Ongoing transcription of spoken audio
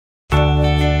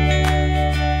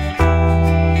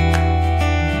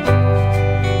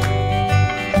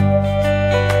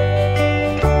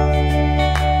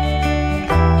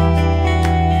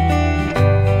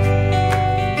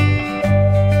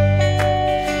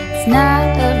It's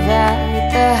not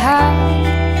about the hype,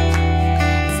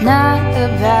 it's not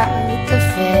about the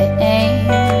fame,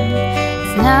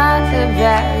 it's not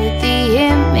about the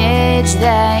image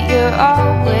that you're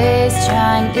always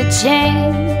trying to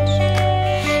change.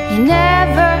 You're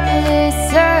never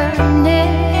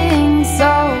listening,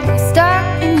 so stuck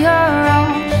in your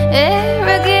own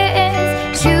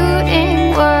arrogance,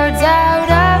 shooting words out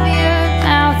of your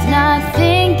mouth, not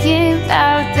thinking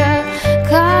about the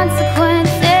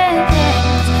consequences.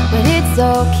 But it's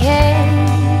okay,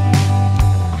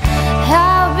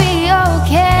 I'll be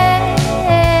okay,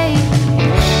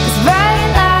 'cause bright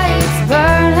lights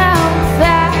burn out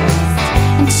fast,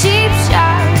 and cheap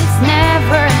shots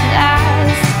never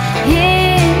last.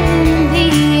 In the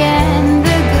end,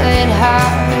 the good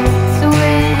hearts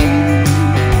win.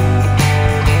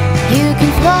 You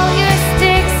can throw your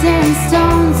sticks and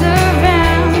stones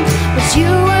around, but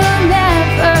you will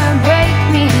never break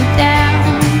me down.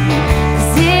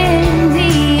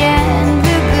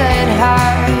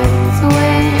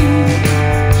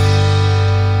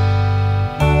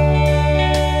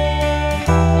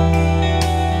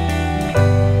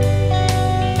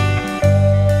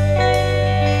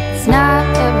 It's not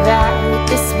about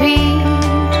the speed,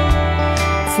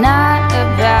 it's not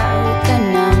about the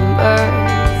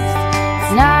numbers,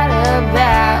 it's not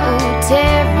about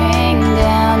tearing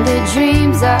down the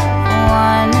dreams of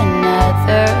one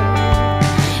another.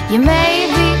 You may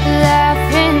be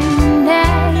laughing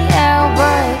now,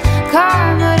 but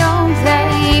karma don't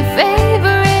play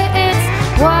favorites.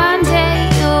 One day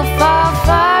you'll fall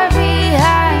far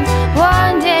behind,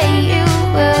 one day you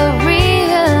will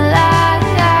realize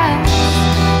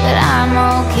that I'm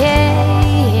okay,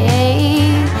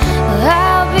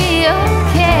 I'll be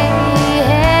okay,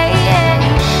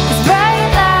 'cause bright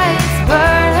lights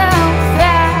burn out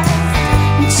fast,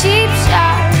 and cheap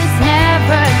shots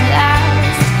never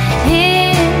last.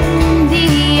 In the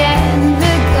end,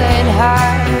 the good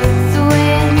hearts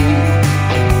win.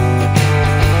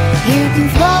 You can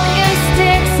throw your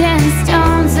sticks and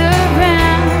stones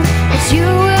around, but you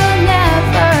will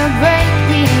never break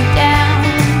me down,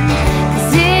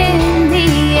 'cause in the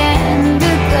end,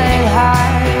 the good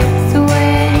hearts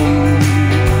win.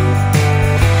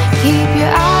 Keep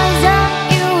your eyes up,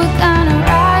 you are gonna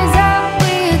rise up,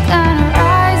 we are gonna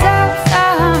rise up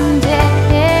someday.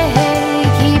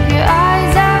 Keep your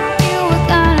eyes up, you are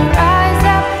gonna rise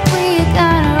up, we are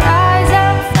gonna rise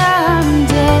up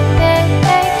someday.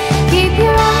 Keep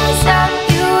your eyes up,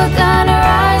 you are gonna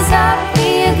rise up, we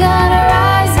are gonna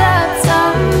rise up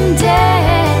someday.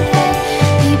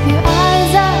 Keep your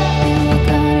eyes up, you are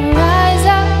gonna rise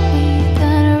up, we are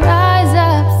gonna rise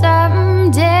up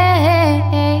someday.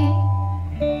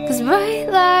 'Cause bright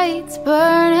lights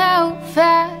burn out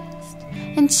fast,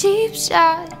 and cheap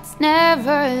shots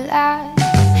never last.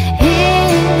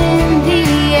 In the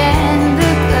end,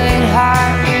 the good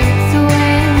hearts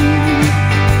win.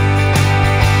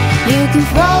 You can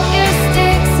throw your